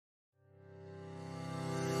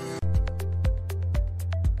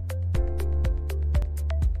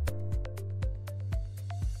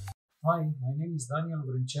Hi, my name is Daniel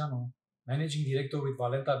Vranceanu, Managing Director with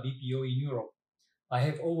Valenta BPO in Europe. I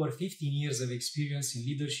have over 15 years of experience in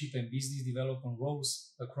leadership and business development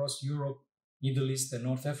roles across Europe, Middle East, and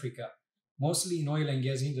North Africa, mostly in oil and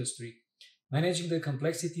gas industry, managing the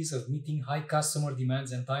complexities of meeting high customer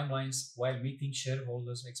demands and timelines while meeting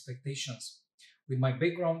shareholders' expectations. With my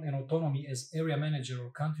background and autonomy as area manager or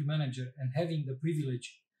country manager and having the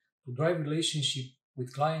privilege to drive relationship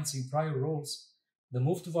with clients in prior roles, the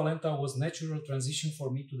move to Valenta was a natural transition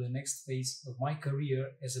for me to the next phase of my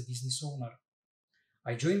career as a business owner.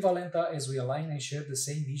 I joined Valenta as we align and share the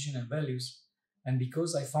same vision and values, and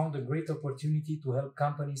because I found a great opportunity to help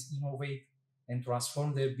companies innovate and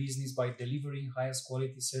transform their business by delivering highest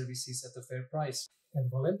quality services at a fair price. At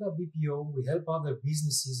Valenta BPO, we help other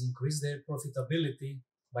businesses increase their profitability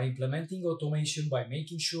by implementing automation, by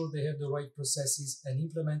making sure they have the right processes, and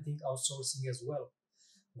implementing outsourcing as well.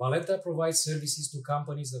 Valenta provides services to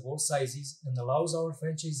companies of all sizes and allows our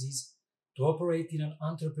franchisees to operate in an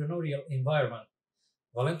entrepreneurial environment.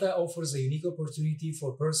 Valenta offers a unique opportunity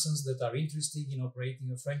for persons that are interested in operating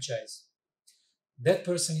a franchise. That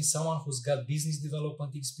person is someone who's got business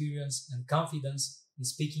development experience and confidence in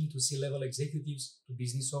speaking to C-level executives, to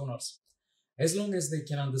business owners. As long as they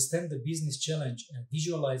can understand the business challenge and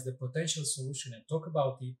visualize the potential solution and talk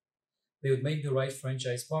about it, they would make the right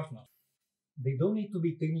franchise partner. They don't need to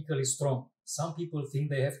be technically strong. Some people think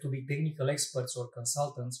they have to be technical experts or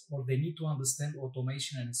consultants, or they need to understand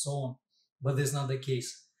automation and so on, but that's not the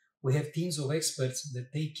case. We have teams of experts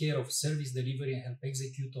that take care of service delivery and help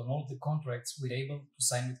execute on all the contracts we're able to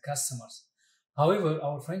sign with customers. However,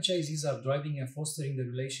 our franchisees are driving and fostering the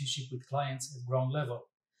relationship with clients at ground level.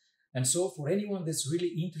 And so for anyone that's really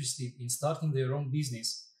interested in starting their own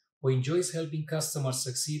business, who enjoys helping customers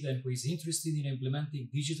succeed and who is interested in implementing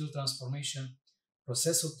digital transformation,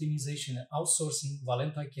 process optimization, and outsourcing,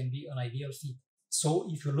 Valenta can be an ideal fit. So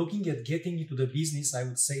if you're looking at getting into the business, I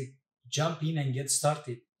would say jump in and get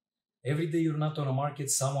started. Every day you're not on a market,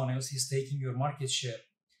 someone else is taking your market share.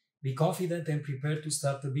 Be confident and prepared to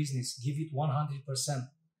start a business. Give it 100%.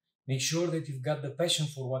 Make sure that you've got the passion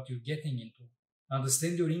for what you're getting into.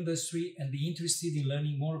 Understand your industry and be interested in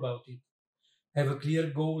learning more about it. Have a clear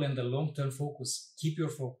goal and a long-term focus. Keep your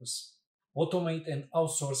focus. Automate and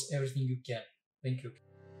outsource everything you can. Thank you.